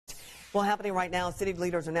Well, happening right now, city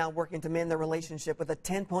leaders are now working to mend their relationship with a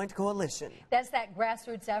 10-point coalition. That's that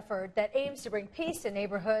grassroots effort that aims to bring peace to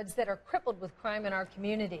neighborhoods that are crippled with crime in our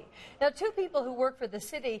community. Now, two people who work for the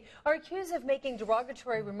city are accused of making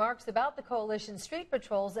derogatory remarks about the coalition's street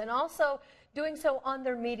patrols and also doing so on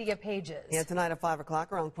their media pages. Yeah, tonight at 5 o'clock,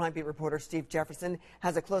 our own Crime Beat reporter Steve Jefferson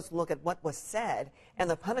has a close look at what was said and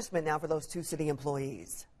the punishment now for those two city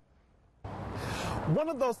employees. One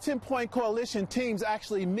of those 10-point coalition teams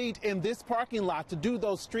actually meet in this parking lot to do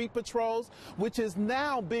those street patrols, which is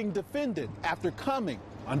now being defended after coming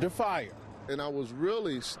under fire. And I was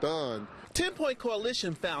really stunned. 10-Point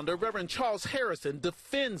Coalition founder Reverend Charles Harrison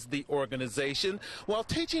defends the organization. While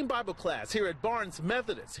teaching Bible class here at Barnes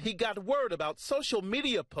Methodist, he got word about social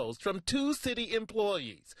media posts from two city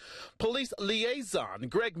employees. Police liaison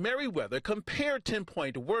Greg Merriweather compared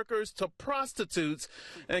 10-Point workers to prostitutes,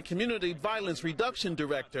 and Community Violence Reduction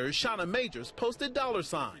Director Shauna Majors posted dollar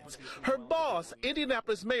signs. Her boss,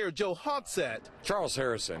 Indianapolis Mayor Joe Hogsett, Charles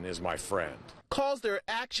Harrison is my friend, calls their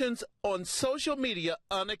actions on social media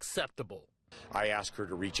unacceptable. I asked her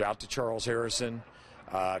to reach out to Charles Harrison,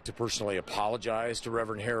 to personally apologize to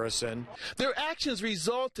Reverend Harrison. Their actions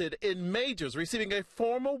resulted in Majors receiving a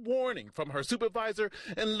formal warning from her supervisor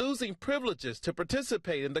and losing privileges to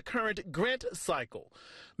participate in the current grant cycle.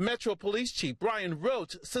 Metro Police Chief Brian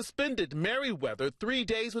Roach suspended Merriweather 3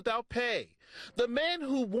 days without pay. The man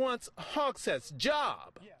who wants Hogsett's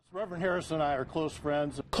job, yes, Reverend Harrison and I are close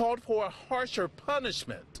friends, called for a harsher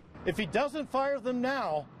punishment. If he doesn't fire them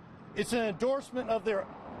now, it's an endorsement of their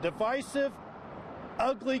divisive,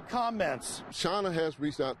 ugly comments. Shauna has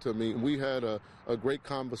reached out to me, and we had a great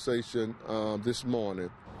conversation this morning.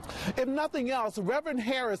 If nothing else, Reverend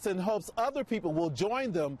Harrison hopes other people will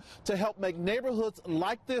join them to help make neighborhoods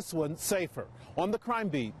like this one safer. On the Crime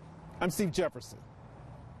Beat, I'm Steve Jefferson.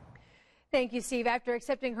 Thank you, Steve. After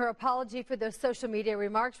accepting her apology for those social media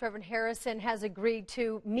remarks, Reverend Harrison has agreed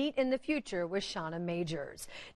to meet in the future with Shauna Majors.